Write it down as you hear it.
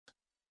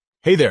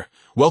Hey there,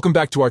 welcome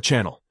back to our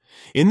channel.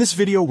 In this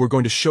video, we're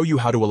going to show you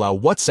how to allow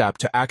WhatsApp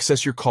to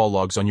access your call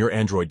logs on your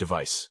Android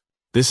device.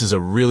 This is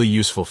a really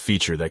useful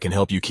feature that can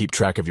help you keep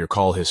track of your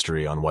call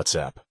history on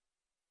WhatsApp.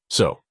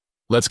 So,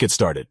 let's get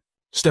started.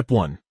 Step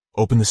 1.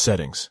 Open the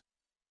settings.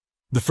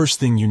 The first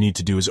thing you need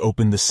to do is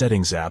open the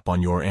Settings app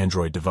on your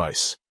Android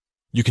device.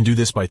 You can do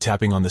this by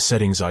tapping on the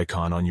settings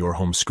icon on your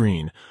home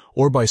screen,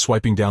 or by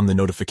swiping down the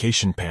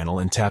notification panel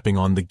and tapping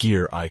on the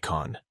gear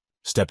icon.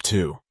 Step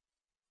 2.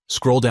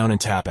 Scroll down and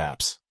tap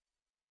Apps.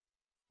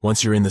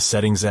 Once you're in the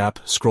Settings app,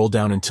 scroll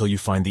down until you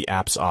find the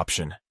Apps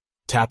option.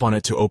 Tap on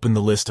it to open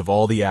the list of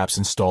all the apps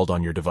installed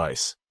on your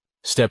device.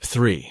 Step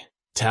 3.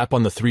 Tap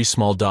on the 3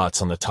 small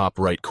dots on the top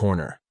right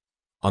corner.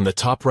 On the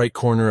top right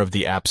corner of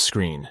the app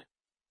screen,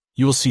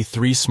 you will see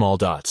 3 small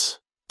dots.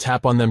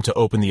 Tap on them to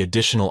open the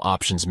Additional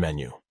Options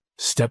menu.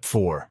 Step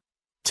 4.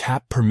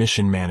 Tap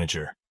Permission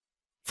Manager.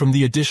 From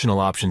the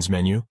Additional Options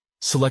menu,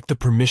 select the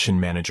Permission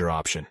Manager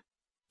option.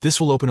 This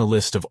will open a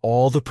list of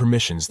all the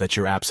permissions that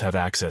your apps have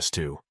access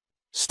to.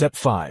 Step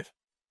 5.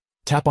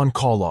 Tap on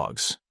Call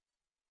Logs.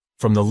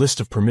 From the list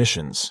of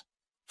permissions,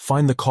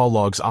 find the Call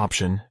Logs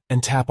option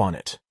and tap on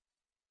it.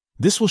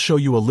 This will show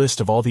you a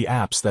list of all the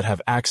apps that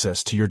have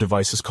access to your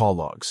device's call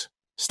logs.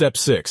 Step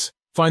 6.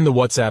 Find the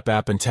WhatsApp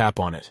app and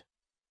tap on it.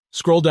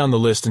 Scroll down the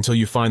list until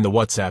you find the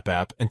WhatsApp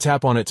app and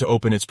tap on it to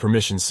open its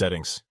permission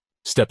settings.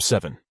 Step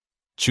 7.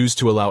 Choose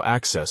to allow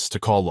access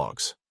to call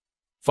logs.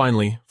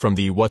 Finally, from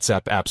the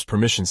WhatsApp app's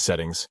permission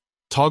settings,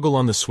 toggle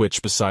on the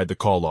switch beside the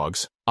call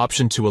logs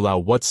option to allow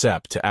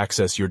WhatsApp to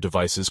access your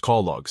device's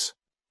call logs.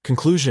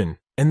 Conclusion,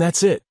 and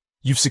that's it.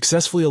 You've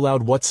successfully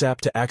allowed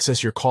WhatsApp to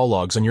access your call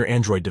logs on your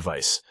Android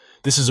device.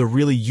 This is a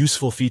really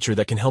useful feature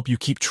that can help you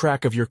keep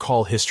track of your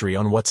call history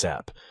on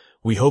WhatsApp.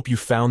 We hope you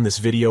found this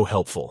video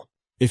helpful.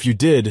 If you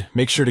did,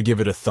 make sure to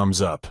give it a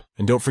thumbs up,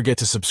 and don't forget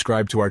to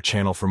subscribe to our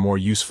channel for more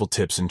useful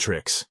tips and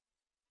tricks.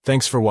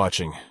 Thanks for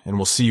watching, and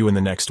we'll see you in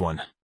the next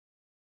one.